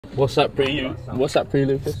What's that pre? What's that pre,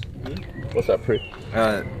 Lucas? What's that pre?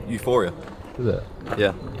 Euphoria. Is it?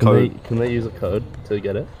 Yeah. Can they use a code to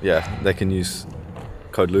get it? Yeah, they can use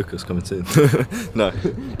code Lucas coming soon. No.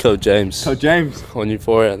 Code James. Code James. On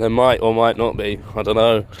Euphoria. There might or might not be. I don't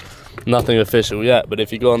know. Nothing official yet, but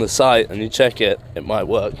if you go on the site and you check it, it might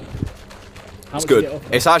work. It's good.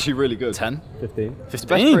 It's actually really good. 10? 15? It's the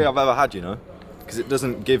best pre I've ever had, you know? Because it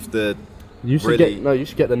doesn't give the... You should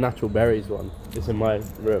get the natural berries one. It's in my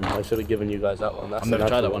room. I should have given you guys that one. I've never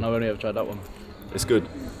tried that one. I've only ever tried that one. It's good.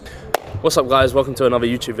 What's up, guys? Welcome to another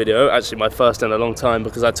YouTube video. Actually, my first in a long time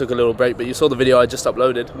because I took a little break, but you saw the video I just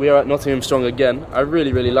uploaded. We are at Nottingham Strong again. I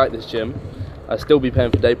really like this gym. I'll still be paying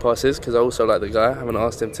for day passes because I also like the guy. I haven't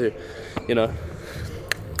asked him to, you know.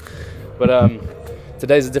 But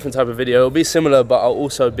today's a different type of video. It'll be similar, but I'll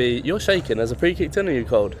also be... You're shaking. Has a pre kicked in or are you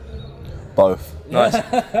cold? Both. Nice.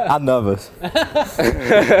 I'm nervous.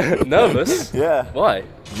 Nervous? Yeah. Why?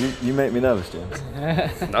 You make me nervous, James.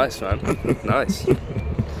 Nice, man. Nice.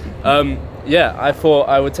 Yeah, I thought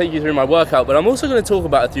I would take you through my workout, but I'm also going to talk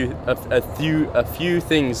about a few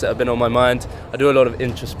things that have been on my mind. I do a lot of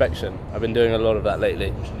introspection. I've been doing a lot of that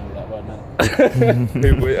lately.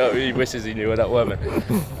 He wishes he knew what that word meant.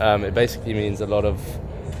 It basically means a lot of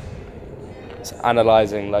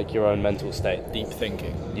analysing like your own mental state. Deep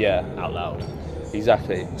thinking. Yeah. Out loud.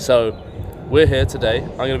 Exactly. So we're here today.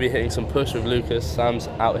 I'm going to be hitting some push with Lucas. Sam's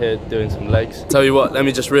out here doing some legs. Tell you what, let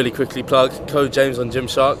me just really quickly plug code James on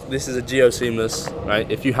Gymshark. This is a Geo Seamless, right?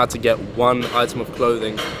 If you had to get one item of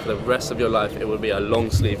clothing for the rest of your life, it would be a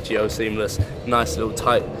long sleeve Geo Seamless, nice little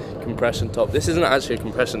tight compression top. This isn't actually a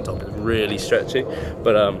compression top, it's really stretchy,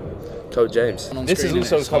 but code James. This is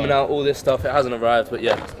also coming out, all this stuff, it hasn't arrived, but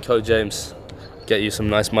yeah, code James. Get you some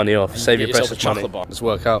nice money off, save your precious money. Just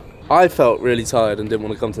work out. I felt really tired and didn't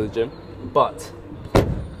want to come to the gym, but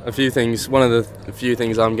a few things, one of the few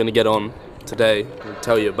things I'm going to get on today and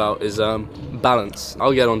tell you about is balance.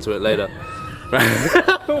 I'll get onto it later. Why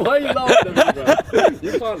are you laughing at me, bro?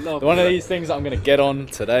 You can't laugh. One of these things that I'm going to get on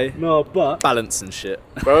today. No, but balance and shit.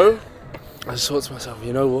 Bro, I just thought to myself,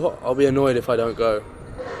 you know what? I'll be annoyed if I don't go.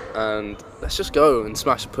 And let's just go and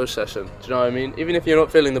smash a push session. Do you know what I mean? Even if you're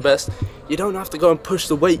not feeling the best, you don't have to go and push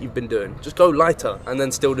the weight you've been doing. Just go lighter and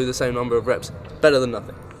then still do the same number of reps. Better than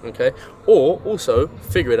nothing, okay? Or also,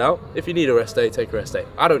 figure it out. If you need a rest day, take a rest day.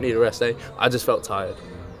 I don't need a rest day. I just felt tired.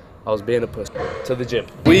 I was being a puss. To the gym.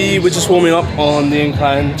 We were just warming up on the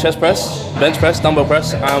incline chest press, bench press, dumbbell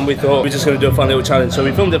press, and we thought we were just going to do a fun little challenge. So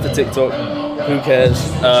we filmed it for TikTok. Who cares?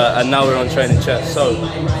 And now we're on training chest. So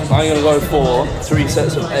I'm gonna go for 3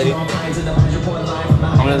 sets of 8.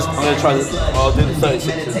 I'm gonna try this. I'll do the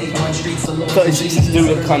 36s. 36s do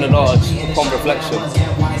look kind of large upon reflection.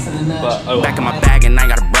 But oh well. Back in my bag and I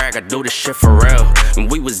gotta brag, I do this shit for real. When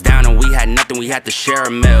we was down and we had nothing, we had to share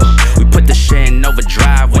a meal. We put the shit in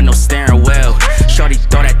overdrive with no steering wheel. Shorty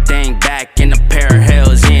throw that thing back in a pair of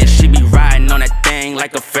heels. Yeah, she be riding on that thing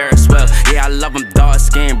like a Ferris wheel. Yeah, I love them dark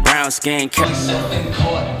skin, brown skin. Try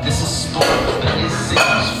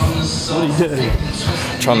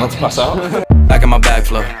not to pass out. Back in my bag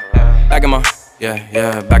flow. Back in my,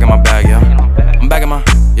 yeah, back in my bag, yeah. I'm back in my,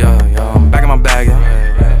 yeah, I'm back in my bag,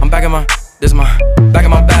 yeah. I'm back in my, this is my, back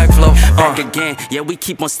in my bag flow. Back again, yeah, we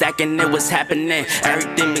keep on stacking it, what's happening?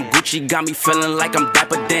 Everything been Gucci, got me feeling like I'm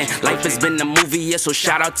dapper then. Life has been a movie, yeah, so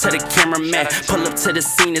shout out to the cameraman. Pull up to the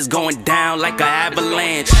scene, it's going down like an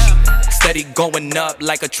avalanche. Steady going up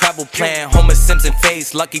like a travel plan. Homer Simpson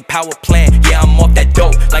face, lucky power plan. Yeah, I'm off that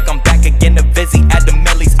dope, like I'm back again to Vizzy. At the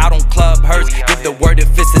Millies, out on Club Hearst. Give the word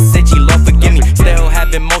if it's a city, Lord forgive me. Still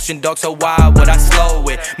having motion, dog, so why would I slow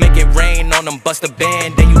it? Make it rain on them, bust a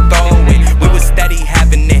band, then you throw it. We was steady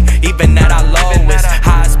having it, even at our lowest.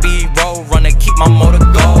 High speed road runner, keep my motor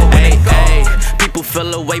going. Hey, hey, people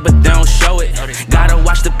feel away, but they don't show it. Gotta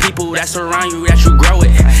watch the people that surround you, that you grow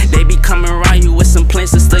it. They be coming around you with some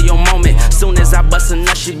plans to steal your moment. Soon as I bust a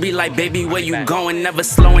nut, she be like, baby, where you going? Never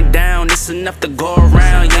slowing down, it's enough to go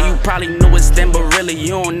around. Yeah, you probably knew it's then, but really you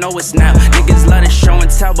don't know it's now. Niggas love to show and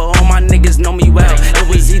tell, but all my niggas know me well. It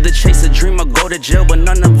was either chase a dream or go to jail, but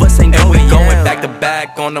none of us ain't going. And we going back to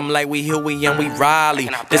back on them like we Huey and we Riley.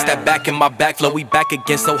 This that back in my back flow, we back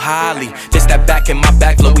again so highly. This that back in my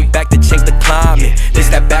back flow, we back to change the climate. This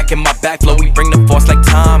that back in my back flow, we bring the force like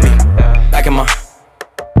Tommy. Back in my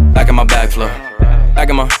back flow. Back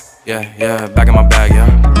in my, yeah, back in my bag, yeah.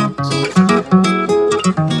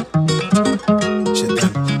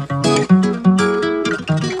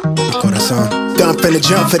 Gun finna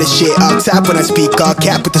jump for the shit. All top when I speak, all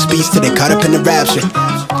cap with the speech till they caught up in the rap shit.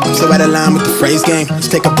 I'm so out of line with the phrase game. Let's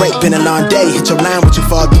take a break, been a long day. Hit your line, what you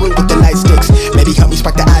fall through with the light sticks. Maybe help me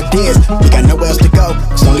spark the ideas. We got nowhere else to go,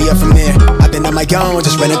 it's only up from there. I've been on my own,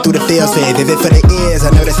 just running through the field. Say vivid for the ears,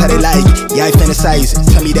 I know that's how they like it. Yeah, I fantasize it.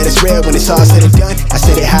 Tell me that it's real when it's all said and done. I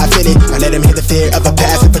said it how I feel it. I let them hear the fear of a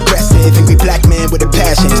passive aggressive angry black man with a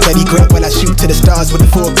passion. Steady grip while I shoot to the stars with a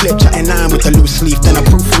full clip. Chatting line with the loose leaf, then I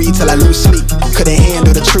proofread till I lose sleep. Couldn't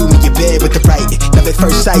handle the truth when you're bed with the writing. Love at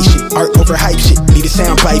first sight shit, art over hype shit. Need a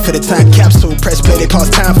sound bite for the time capsule. Press play, they pause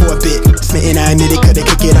time for a bit. Smitten, I admit it, couldn't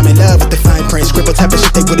kick it. I'm in love with the fine print. Scribble type of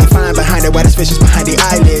shit they wouldn't find behind it. Why the vicious behind the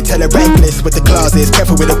eyelid. Tell it reckless with the clauses.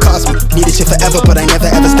 Careful with the cost me. Need this shit forever, but I never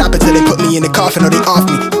ever stop until they put me in the coffin or they off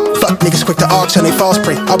me. Fuck niggas quick to auction, they false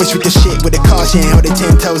print. Always read the shit with a caution. Hold it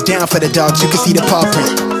 10 toes down for the dogs, you can see the paw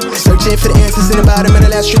print. Searching for the answers in the bottom of the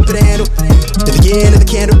last strip of the handle. The beginning of the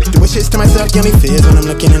candle. Doing shits to myself, give me fears when I'm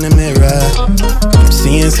looking in the mirror. I'm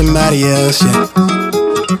seeing somebody else, yeah.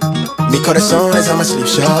 Me corazones on my sleeve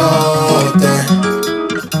shoulder.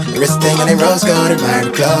 Wrist thing and they rose gold, admire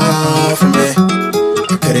the glow from me.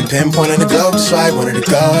 I couldn't pinpoint on the globe, so I wanted to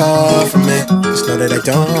go from it. Just know that I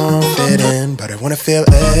don't fit in, but I wanna feel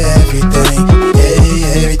everything,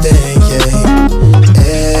 yeah, everything, yeah.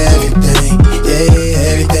 Everything, yeah,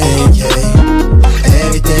 everything, yeah.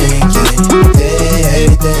 Everything, yeah,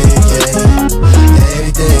 everything, yeah.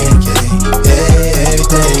 Everything, yeah,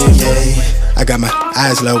 everything, yeah. I got my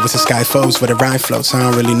eyes low with the sky foes where the rhyme floats, I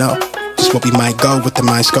don't really know just what we might go with the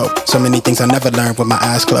mind scope. So many things I never learned with my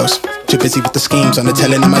eyes closed. Too busy with the schemes, on the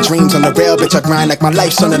telling of my dreams. On the rail, bitch, I grind like my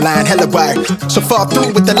life's on the line, hella wired. So fall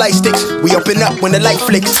through with the light sticks. We open up when the light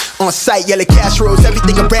flicks. On sight, yellow casseroles,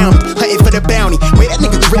 everything around me. Hunting for the bounty. Where that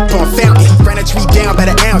nigga drip on fountain. Ran a tree down by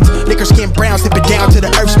the ounce. Liquor skin brown, slip it down to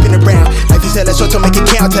the earth, spin around. Life is hella short, so make it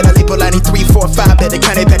count. Tell the label I need 3, 4, 5, better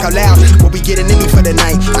count it back out loud. What we getting in me for the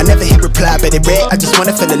night? I never hit reply, but it read, I just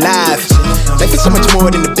wanna feel alive. Life is so much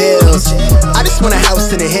more than the bills. I just want a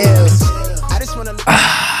house in the hills. I just wanna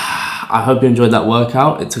I hope you enjoyed that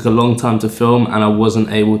workout. It took a long time to film and I wasn't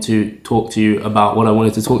able to talk to you about what I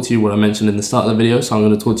wanted to talk to you, what I mentioned in the start of the video, so I'm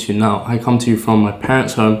going to talk to you now. I come to you from my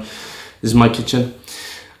parents' home. This is my kitchen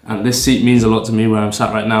and this seat means a lot to me where I'm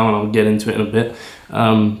sat right now, and I'll get into it in a bit.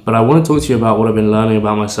 But I want to talk to you about what I've been learning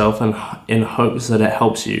about myself, and in hopes that it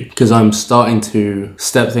helps you, because I'm starting to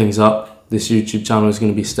step things up. This YouTube channel is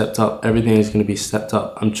going to be stepped up. Everything is going to be stepped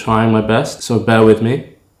up. I'm trying my best, so bear with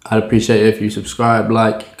me. I'd appreciate it if you subscribe,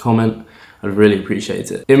 like, comment. I'd really appreciate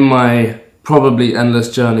it. In my probably endless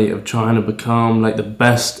journey of trying to become like the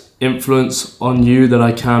best influence on you that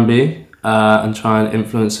I can be, and try and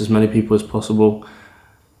influence as many people as possible,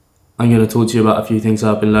 I'm going to talk to you about a few things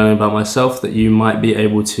I've been learning about myself that you might be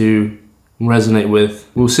able to resonate with.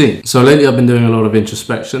 We'll see. So lately I've been doing a lot of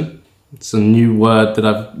introspection. It's a new word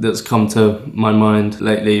that's come to my mind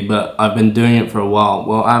lately, but I've been doing it for a while.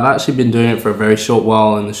 Well, I've actually been doing it for a very short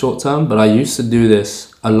while in the short term, but I used to do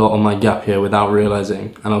this a lot on my gap year without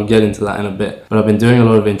realizing, and I'll get into that in a bit. But I've been doing a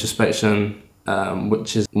lot of introspection,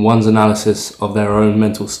 which is one's analysis of their own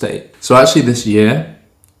mental state. So actually this year,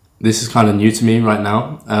 this is kind of new to me right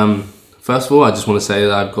now. First of all, I just want to say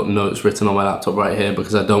that I've got notes written on my laptop right here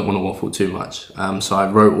because I don't want to waffle too much. So I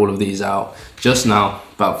wrote all of these out just now,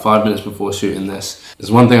 about 5 minutes before shooting this.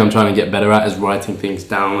 There's one thing I'm trying to get better at is writing things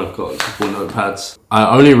down. I've got a couple notepads.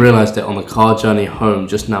 I only realized it on the car journey home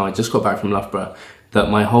just now. I just got back from Loughborough, that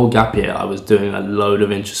my whole gap year I was doing a load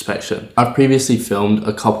of introspection. I've previously filmed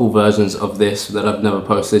a couple versions of this that I've never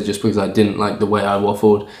posted just because I didn't like the way I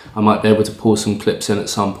waffled. I might be able to pull some clips in at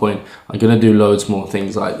some point. I'm gonna do loads more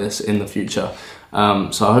things like this in the future.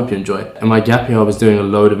 So I hope you enjoy. In my gap year I was doing a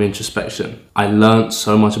load of introspection. I learned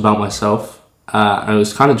so much about myself and it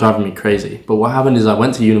was kind of driving me crazy. But what happened is I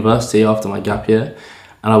went to university after my gap year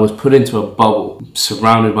and I was put into a bubble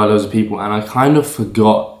surrounded by loads of people, and I kind of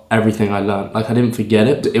forgot everything I learned. Like, I didn't forget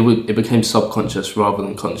it. It became subconscious rather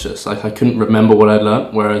than conscious. Like, I couldn't remember what I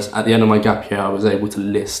learned, whereas at the end of my gap year, I was able to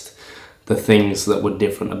list the things that were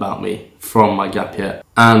different about me from my gap year.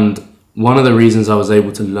 And one of the reasons I was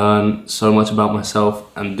able to learn so much about myself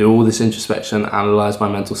and do all this introspection, analyze my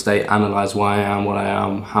mental state, analyze why I am, what I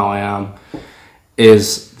am, how I am,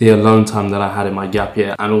 is the alone time that I had in my gap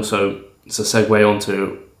year. And also, it's a segue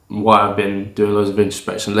onto why I've been doing loads of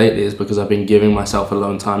introspection lately, is because I've been giving myself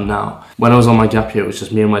alone time now. When I was on my gap year, it was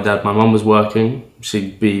just me and my dad. My mum was working,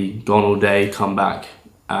 she'd be gone all day, come back.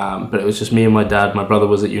 But it was just me and my dad. My brother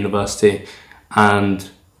was at university and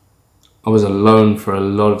I was alone for a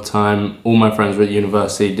lot of time. All my friends were at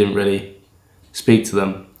university, didn't really speak to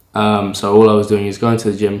them. So all I was doing is going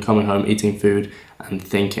to the gym, coming home, eating food and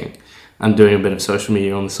thinking and doing a bit of social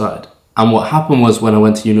media on the side. And what happened was, when I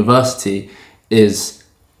went to university, is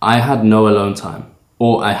I had no alone time.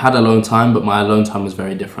 Or I had alone time, but my alone time was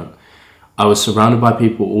very different. I was surrounded by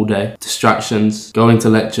people all day, distractions, going to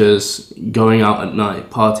lectures, going out at night,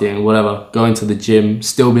 partying, whatever, going to the gym,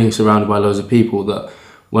 still being surrounded by loads of people that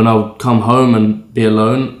when I would come home and be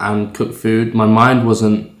alone and cook food, my mind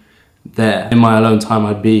wasn't there. In my alone time,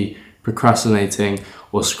 I'd be procrastinating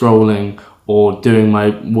or scrolling or doing my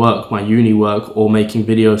work, my uni work, or making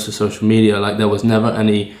videos for social media. Like there was never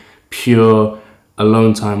any pure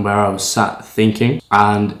alone time where I was sat thinking,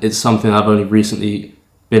 and it's something I've only recently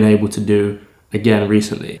been able to do again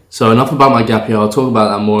recently. So enough about my gap year. I'll talk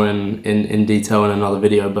about that more in detail in another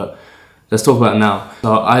video, but let's talk about it now.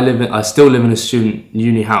 So I still live in a student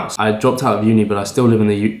uni house. I dropped out of uni, but I still live in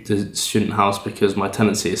the student house because my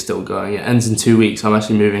tenancy is still going. It ends in 2 weeks. I'm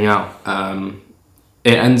actually moving out.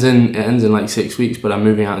 It ends in like 6 weeks, but I'm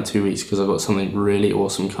moving out in 2 weeks because I've got something really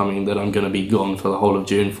awesome coming that I'm going to be gone for the whole of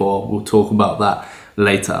June for. We'll talk about that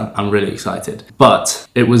later. I'm really excited. But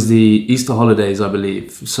it was the Easter holidays, I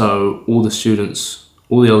believe. So all the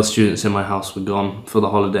other students in my house were gone for the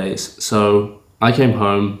holidays. So I came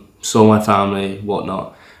home, saw my family,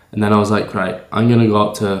 whatnot, and then I was like, right, I'm going to go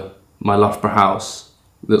up to my Loughborough house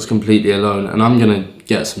that's completely alone, and I'm going to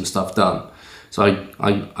get some stuff done. So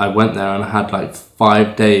I went there and I had like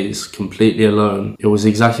 5 days completely alone. It was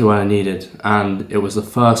exactly what I needed, and it was the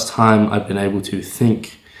first time I've been able to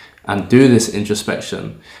think and do this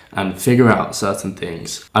introspection and figure out certain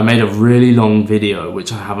things. I made a really long video,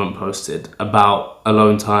 which I haven't posted, about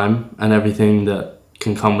alone time and everything that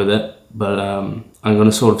can come with it, but I'm going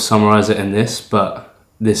to sort of summarize it in this, but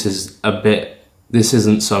this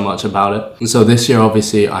isn't so much about it. And so this year,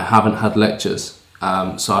 obviously, I haven't had lectures.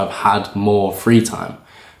 So I've had more free time,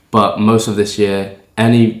 but most of this year,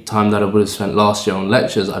 any time that I would have spent last year on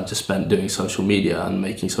lectures, I've just spent doing social media and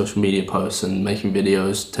making social media posts and making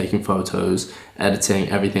videos, taking photos, editing,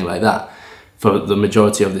 everything like that for the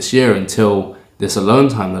majority of this year until this alone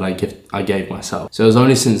time that I gave myself. So it was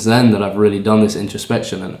only since then that I've really done this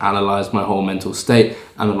introspection and analysed my whole mental state,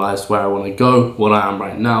 analysed where I want to go, what I am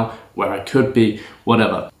right now, where I could be,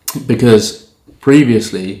 whatever. Because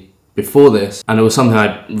previously, before this, and it was something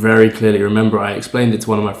I very clearly remember, I explained it to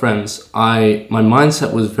one of my friends, my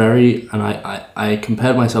mindset was very, and I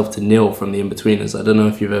compared myself to Neil from The In-Betweeners. I don't know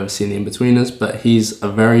if you've ever seen The In-Betweeners, but he's a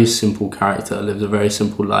very simple character, lives a very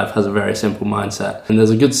simple life, has a very simple mindset. And there's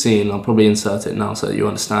a good scene, I'll probably insert it now so that you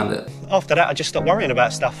understand it. After that, I just stopped worrying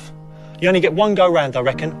about stuff. You only get one go round, I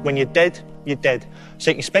reckon. When you're dead, you're dead. So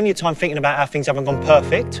you can spend your time thinking about how things haven't gone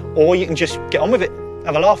perfect, or you can just get on with it,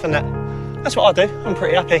 have a laugh and that. That's what I do. I'm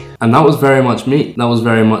pretty happy. And that was very much me. That was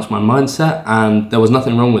very much my mindset, and there was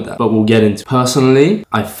nothing wrong with that. But we'll get into it. Personally,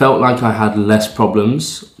 I felt like I had less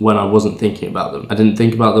problems when I wasn't thinking about them. I didn't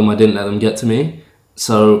think about them, I didn't let them get to me.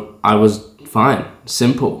 So I was fine,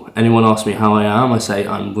 simple. Anyone asks me how I am, I say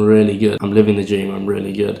I'm really good. I'm living the dream, I'm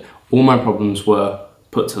really good. All my problems were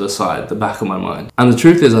put to the side, the back of my mind. And the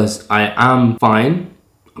truth is I am fine.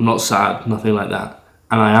 I'm not sad, nothing like that.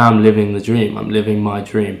 And I am living the dream. I'm living my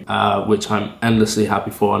dream, which I'm endlessly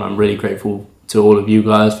happy for, and I'm really grateful to all of you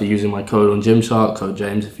guys for using my code on Gymshark, code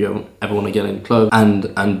James, if you ever want to get into clothes,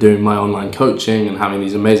 and doing my online coaching and having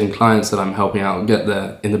these amazing clients that I'm helping out get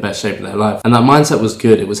there in the best shape of their life. And that mindset was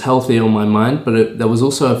good. It was healthy on my mind, but there was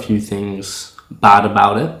also a few things bad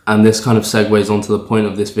about it. And this kind of segues onto the point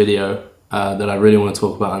of this video that I really want to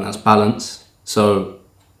talk about, and that's balance. So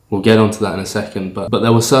we'll get onto that in a second, but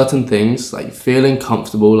there were certain things, like feeling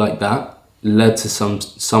comfortable like that led to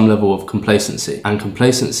some level of complacency. And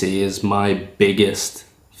complacency is my biggest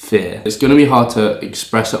fear. It's gonna be hard to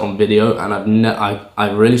express it on video, and I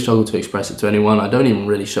really struggle to express it to anyone. I don't even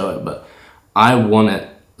really show it, but I want it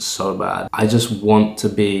so bad. I just want to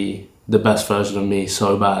be the best version of me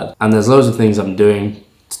so bad. And there's loads of things I'm doing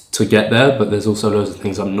to get there, but there's also loads of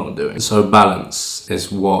things I'm not doing. So balance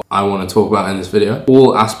is what I want to talk about in this video.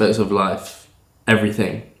 All aspects of life,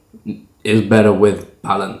 everything is better with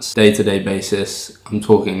balance. Day-to-day basis, I'm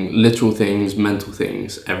talking literal things, mental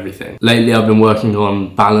things, everything. Lately I've been working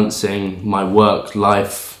on balancing my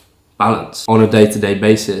work-life balance on a day-to-day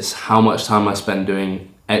basis, how much time I spend doing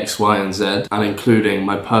X, Y, and Z, and including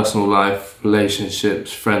my personal life,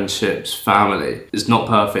 relationships, friendships, family. It's not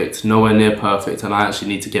perfect, nowhere near perfect, and I actually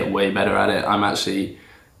need to get way better at it. I'm actually,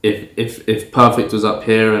 if perfect was up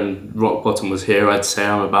here and rock bottom was here, I'd say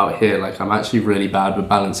I'm about here. Like, I'm actually really bad with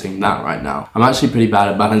balancing that right now. I'm actually pretty bad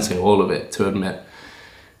at balancing all of it, to admit.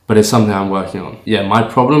 But it's something I'm working on. Yeah, my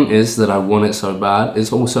problem is that I want it so bad.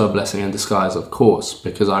 It's also a blessing in disguise, of course,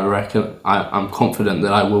 because I reckon, I'm confident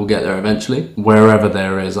that I will get there eventually. Wherever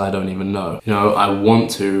there is, I don't even know. You know, I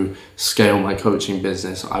want to scale my coaching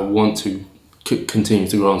business. I want to continue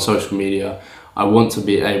to grow on social media. I want to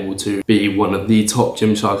be able to be one of the top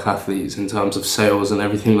Gymshark athletes in terms of sales and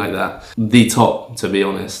everything like that. The top, to be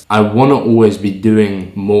honest. I want to always be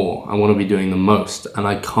doing more. I want to be doing the most, and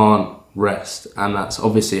I can't rest. And that's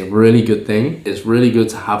obviously a really good thing. It's really good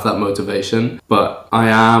to have that motivation, but I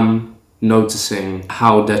am noticing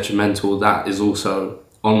how detrimental that is also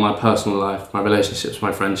on my personal life, my relationships,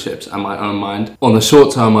 my friendships, and my own mind. On the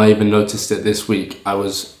short term, I even noticed it this week. I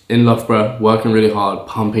was in Loughborough, working really hard,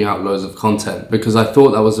 pumping out loads of content because I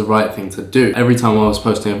thought that was the right thing to do. Every time I was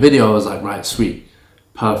posting a video, I was like, right, sweet,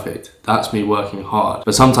 perfect. That's me working hard.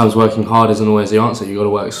 But sometimes working hard isn't always the answer. You got to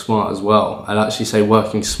work smart as well. I'd actually say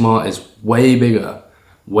working smart is way bigger,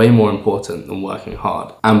 way more important than working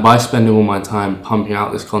hard. And by spending all my time pumping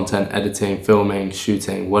out this content, editing, filming,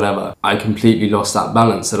 shooting, whatever, I completely lost that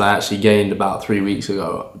balance that I actually gained about 3 weeks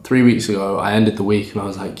ago. 3 weeks ago, I ended the week and I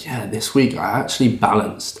was like, yeah, this week I actually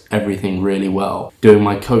balanced everything really well. Doing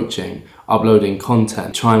my coaching, uploading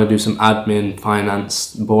content, trying to do some admin,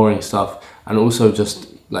 finance, boring stuff, and also just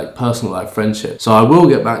like personal life, friendship. So I will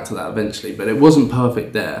get back to that eventually, but it wasn't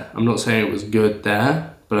perfect there. I'm not saying it was good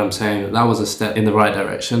there, but I'm saying that that was a step in the right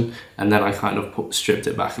direction, and then I kind of stripped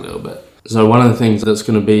it back a little bit. So one of the things that's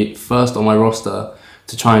going to be first on my roster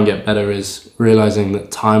to try and get better is realizing that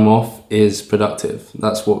time off is productive.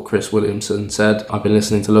 That's what Chris Williamson said. I've been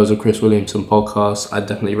listening to loads of Chris Williamson podcasts. I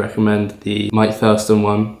definitely recommend the Mike Thurston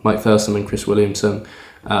one, Mike Thurston and Chris Williamson,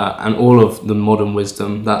 and all of the Modern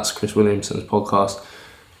Wisdom, that's Chris Williamson's podcast.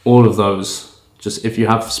 All of those. Just if you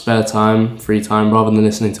have spare time, free time, rather than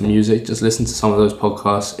listening to music, just listen to some of those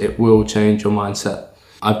podcasts. It will change your mindset.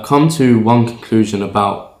 I've come to one conclusion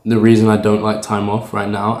about the reason I don't like time off right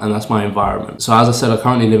now, and that's my environment. So as I said, I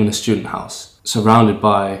currently live in a student house, surrounded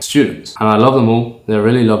by students, and I love them all. They're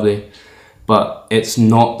really lovely, but it's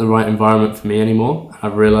not the right environment for me anymore.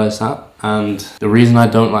 I've realized that. And the reason I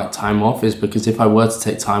don't like time off is because if I were to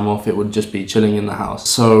take time off, it would just be chilling in the house.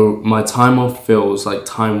 So my time off feels like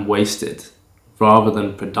time wasted. Rather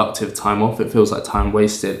than productive time off, it feels like time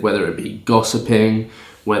wasted, whether it be gossiping,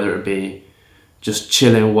 whether it be just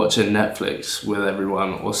chilling, watching Netflix with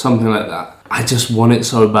everyone or something like that. I just want it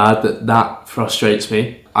so bad that frustrates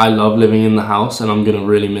me. I love living in the house and I'm gonna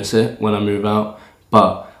really miss it when I move out,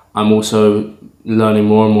 but I'm also learning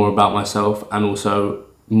more and more about myself and also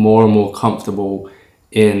more and more comfortable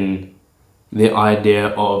in the idea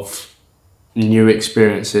of new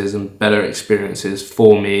experiences and better experiences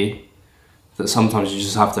for me, that sometimes you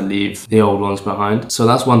just have to leave the old ones behind. So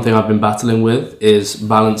that's one thing I've been battling with, is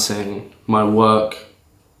balancing my work,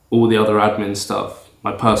 all the other admin stuff,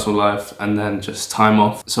 my personal life, and then just time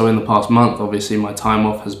off. So in the past month, obviously my time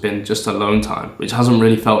off has been just alone time, which hasn't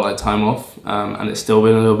really felt like time off, and it's still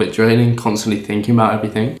been a little bit draining, constantly thinking about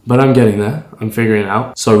everything, but I'm getting there, I'm figuring it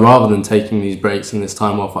out. So rather than taking these breaks and this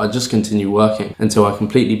time off, I just continue working until I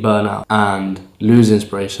completely burn out and lose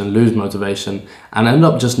inspiration, lose motivation, and end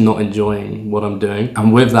up just not enjoying what I'm doing.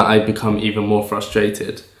 And with that, I become even more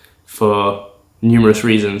frustrated for numerous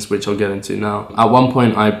reasons, which I'll get into now. At one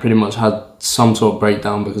point, I pretty much had some sort of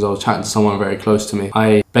breakdown because I was chatting to someone very close to me.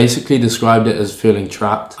 I basically described it as feeling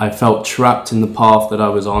trapped. I felt trapped in the path that I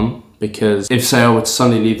was on, because if, say, I were to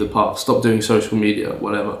suddenly leave the path, stop doing social media,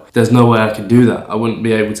 whatever, there's no way I could do that. I wouldn't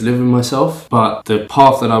be able to live with myself. But the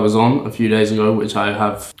path that I was on a few days ago, which I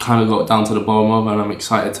have kind of got down to the bottom of, and I'm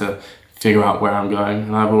excited to figure out where I'm going,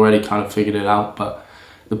 and I've already kind of figured it out, but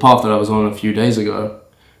the path that I was on a few days ago,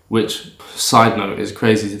 which, side note, is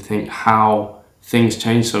crazy to think how things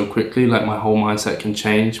change so quickly. Like, my whole mindset can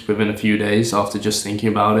change within a few days after just thinking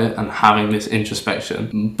about it and having this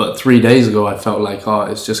introspection. But 3 days ago, I felt like, oh,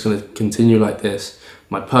 it's just going to continue like this.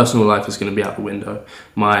 My personal life is going to be out the window.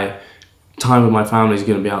 My time with my family is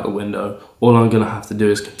going to be out the window. All I'm going to have to do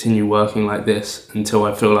is continue working like this until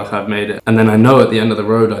I feel like I've made it. And then I know at the end of the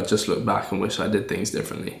road, I just look back and wish I did things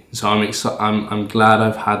differently. So I'm glad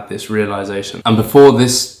I've had this realization. And before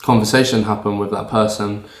this conversation happened with that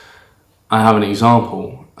person, I have an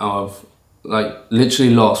example of, like,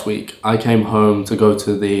 literally last week, I came home to go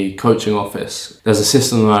to the coaching office. There's a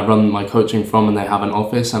system that I run my coaching from, and they have an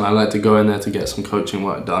office, and I like to go in there to get some coaching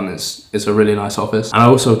work done. It's a really nice office. And I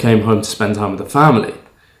also came home to spend time with the family.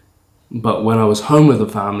 But when I was home with the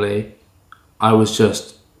family, I was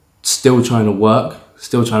just still trying to work,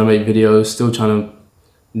 still trying to make videos, still trying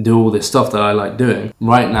to do all this stuff that I like doing.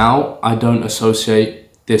 Right now, I don't associate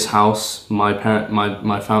this house, my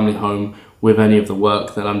family home, with any of the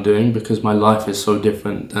work that I'm doing, because my life is so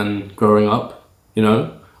different than growing up, you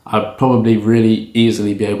know? I'd probably really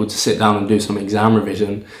easily be able to sit down and do some exam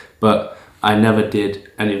revision, but I never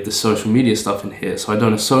did any of the social media stuff in here, so I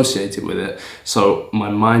don't associate it with it. So my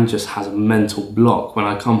mind just has a mental block. When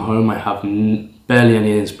I come home, I have barely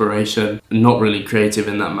any inspiration, not really creative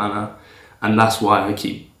in that manner. And that's why I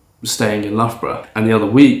keep staying in Loughborough. And the other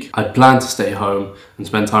week, I planned to stay home and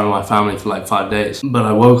spend time with my family for like 5 days. But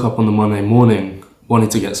I woke up on the Monday morning, wanted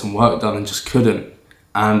to get some work done and just couldn't.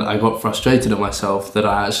 And I got frustrated at myself that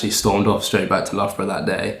I actually stormed off straight back to Loughborough that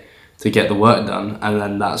day to get the work done, and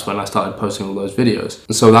then that's when I started posting all those videos.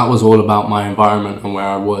 And so that was all about my environment and where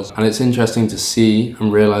I was. And it's interesting to see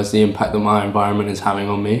and realize the impact that my environment is having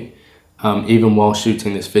on me. Even while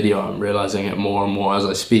shooting this video, I'm realizing it more and more as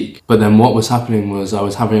I speak. But then what was happening was I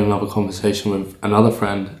was having another conversation with another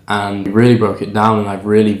friend, and we really broke it down, and I've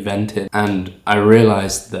really vented. And I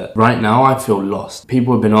realized that right now I feel lost.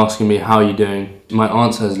 People have been asking me, how are you doing? My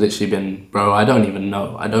answer has literally been, bro, I don't even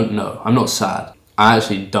know. I don't know. I'm not sad. I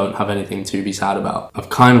actually don't have anything to be sad about. I've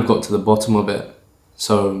kind of got to the bottom of it.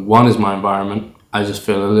 So one is my environment. I just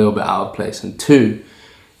feel a little bit out of place. And two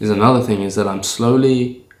is another thing is that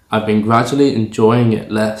I've been gradually enjoying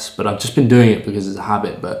it less, but I've just been doing it because it's a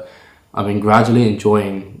habit. But I've been gradually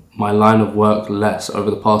enjoying my line of work less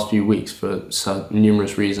over the past few weeks for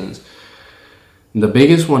numerous reasons. The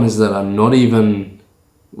biggest one is that I'm not even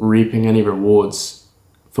reaping any rewards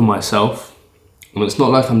for myself. Well, it's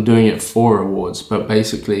not like I'm doing it for rewards, but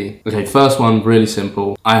basically, okay, first one, really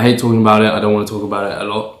simple. I hate talking about it. I don't want to talk about it a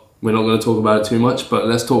lot. We're not going to talk about it too much, but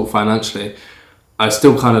let's talk financially. I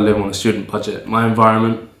still kind of live on a student budget. My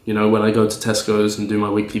environment, you know, when I go to Tesco's and do my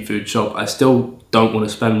weekly food shop, I still don't want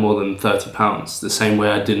to spend more than £30, the same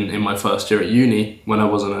way I didn't in my first year at uni when I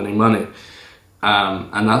wasn't earning money.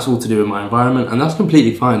 And that's all to do with my environment, and that's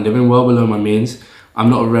completely fine. Living well below my means. I'm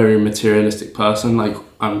not a very materialistic person. Like,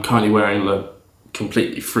 I'm currently wearing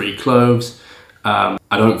completely free clothes. I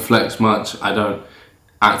don't flex much. I don't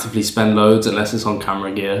actively spend loads unless it's on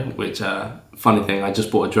camera gear, which funny thing, I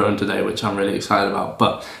just bought a drone today, which I'm really excited about.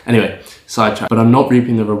 But anyway, sidetrack. But I'm not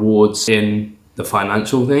reaping the rewards in the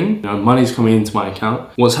financial thing. You know, money's coming into my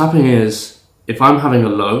account. What's happening is, if I'm having a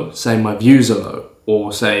low, say my views are low,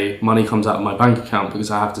 or say money comes out of my bank account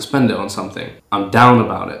because I have to spend it on something, I'm down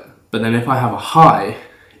about it. But then if I have a high,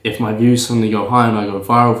 if my views suddenly go high and I go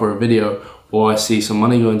viral for a video, or I see some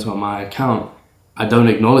money go into my account, I don't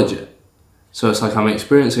acknowledge it. So it's like I'm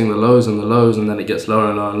experiencing the lows, and then it gets lower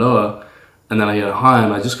and lower and lower, and then I get a high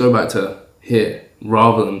and I just go back to here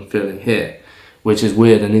rather than feeling here, which is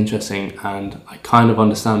weird and interesting, and I kind of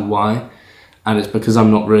understand why. And it's because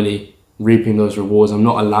I'm not really reaping those rewards. I'm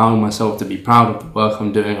not allowing myself to be proud of the work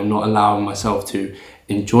I'm doing. I'm not allowing myself to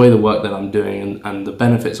enjoy the work that I'm doing and the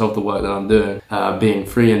benefits of the work that I'm doing, being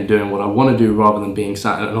free and doing what I want to do rather than being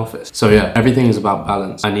sat in an office. So yeah, everything is about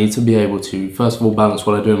balance. I need to be able to, first of all, balance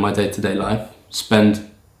what I do in my day-to-day life,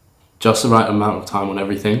 spend just the right amount of time on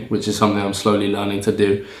everything, which is something I'm slowly learning to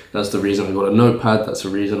do. That's the reason I got a notepad. That's the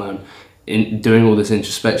reason I'm doing all this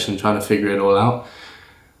introspection, trying to figure it all out.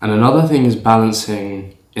 And another thing is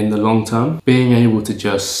balancing in the long term, being able to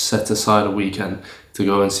just set aside a weekend to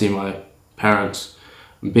go and see my parents,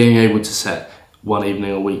 being able to set one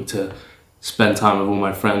evening a week to spend time with all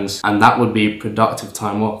my friends, and that would be productive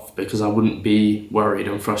time off because I wouldn't be worried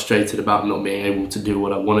and frustrated about not being able to do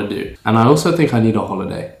what I want to do. And I also think I need a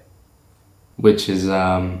holiday, which is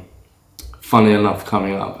funny enough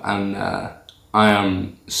coming up, and I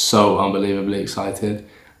am so unbelievably excited,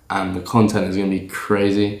 and the content is going to be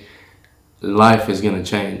crazy. Life is going to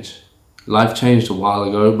change. Life changed a while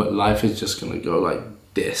ago, but life is just going to go like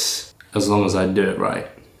this as long as I do it right.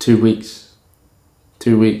 2 weeks.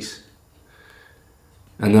 2 weeks.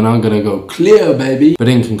 And then I'm going to go clear, baby. But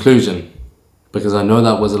in conclusion, because I know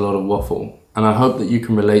that was a lot of waffle, and I hope that you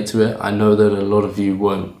can relate to it. I know that a lot of you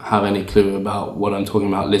won't have any clue about what I'm talking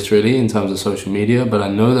about literally in terms of social media, but I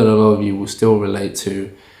know that a lot of you will still relate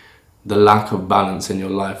to the lack of balance in your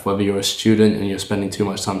life, whether you're a student and you're spending too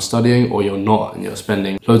much time studying, or you're not and you're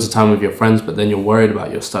spending loads of time with your friends, but then you're worried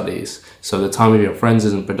about your studies. So the time with your friends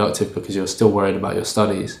isn't productive because you're still worried about your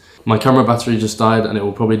studies. My camera battery just died, and it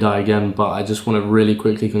will probably die again, but I just want to really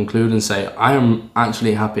quickly conclude and say I am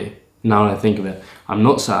actually happy now that I think of it. I'm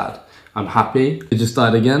not sad. I'm happy. It just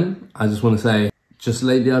died again. I just want to say, just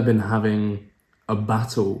lately I've been having a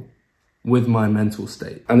battle with my mental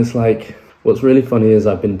state. And it's like, what's really funny is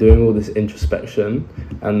I've been doing all this introspection,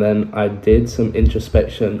 and then I did some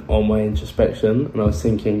introspection on my introspection, and I was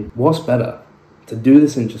thinking, what's better? To do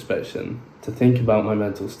this introspection, to think about my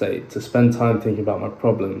mental state, to spend time thinking about my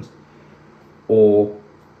problems, or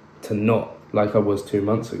to not, like I was 2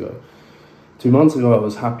 months ago. 2 months ago I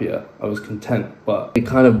was happier, I was content, but it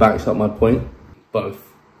kind of backs up my point.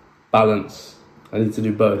 Both. Balance. I need to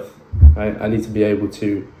do both. right? I need to be able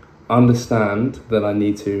to understand that I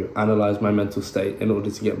need to analyze my mental state in order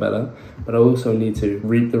to get better, but I also need to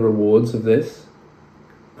reap the rewards of this,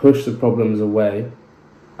 push the problems away,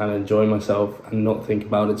 and enjoy myself and not think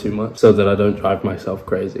about it too much so that I don't drive myself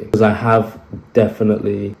crazy. Because I have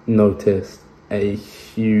definitely noticed a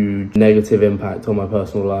huge negative impact on my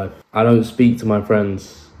personal life. I don't speak to my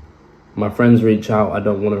friends. My friends reach out, I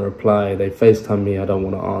don't want to reply. They FaceTime me, I don't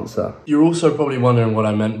want to answer. You're also probably wondering what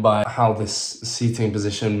I meant by how this seating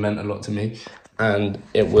position meant a lot to me. And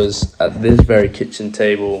it was at this very kitchen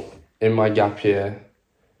table in my gap year.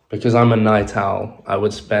 Because I'm a night owl, I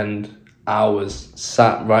would spend hours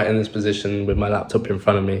sat right in this position with my laptop in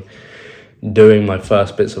front of me, doing my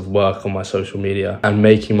first bits of work on my social media and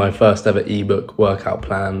making my first ever ebook workout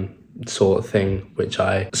plan sort of thing, which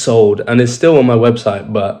I sold. And it's still on my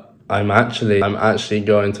website, but I'm actually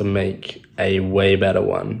going to make a way better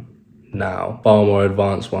one now, far more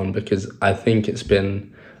advanced one, because I think it's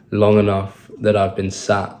been long enough that I've been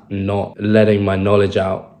sat not letting my knowledge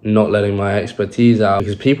out, not letting my expertise out.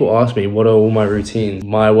 Because people ask me, what are all my routines,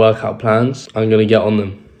 my workout plans? I'm gonna get on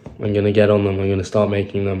them. I'm gonna start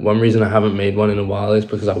making them. One reason I haven't made one in a while is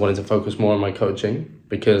because I wanted to focus more on my coaching,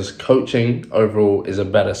 because coaching overall is a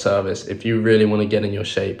better service. If you really want to get in your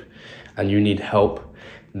shape and you need help,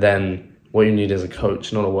 then what you need is a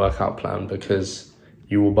coach, not a workout plan, because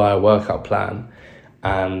you will buy a workout plan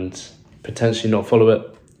and potentially not follow it.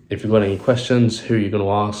 If you've got any questions, who you're going to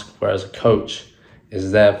ask, whereas a coach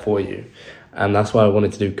is there for you. And that's why I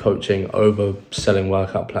wanted to do coaching over selling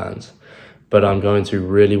workout plans. But I'm going to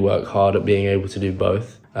really work hard at being able to do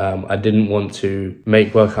both. I didn't want to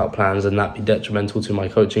make workout plans and that be detrimental to my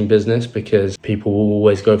coaching business, because people will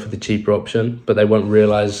always go for the cheaper option, but they won't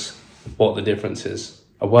realize what the difference is.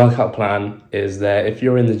 A workout plan is there. If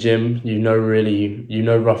you're in the gym, you know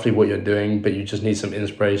roughly what you're doing, but you just need some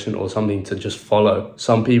inspiration or something to just follow.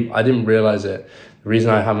 Some people, I didn't realize it. The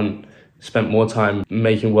reason I haven't spent more time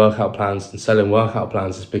making workout plans and selling workout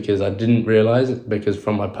plans is because I didn't realize it, because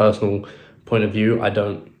from my personal point of view, I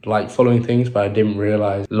don't like following things, but I didn't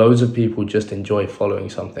realize loads of people just enjoy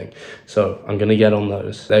following something. So I'm gonna get on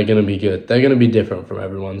those. They're gonna be good. They're gonna be different from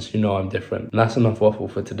everyone's. You know I'm different. And that's enough waffle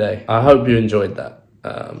for today. I hope you enjoyed that.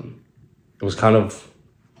 It was kind of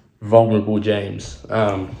vulnerable James.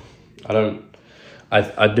 I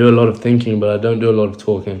do a lot of thinking, but I don't do a lot of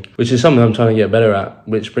talking, which is something I'm trying to get better at,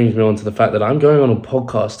 which brings me on to the fact that I'm going on a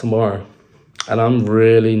podcast tomorrow and I'm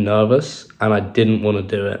really nervous and I didn't want to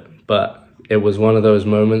do it, but it was one of those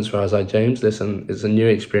moments where I was like, James, listen, it's a new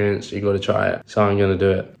experience, you got to try it. So I'm going to do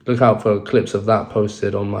it. Look out for clips of that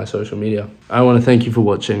posted on my social media. I want to thank you for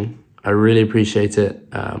watching. I really appreciate it.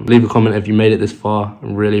 Leave a comment if you made it this far. I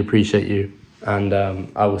really appreciate you. And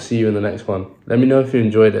I will see you in the next one. Let me know if you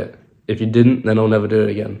enjoyed it. If you didn't, then I'll never do it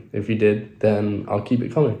again. If you did, then I'll keep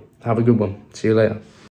it coming. Have a good one. See you later.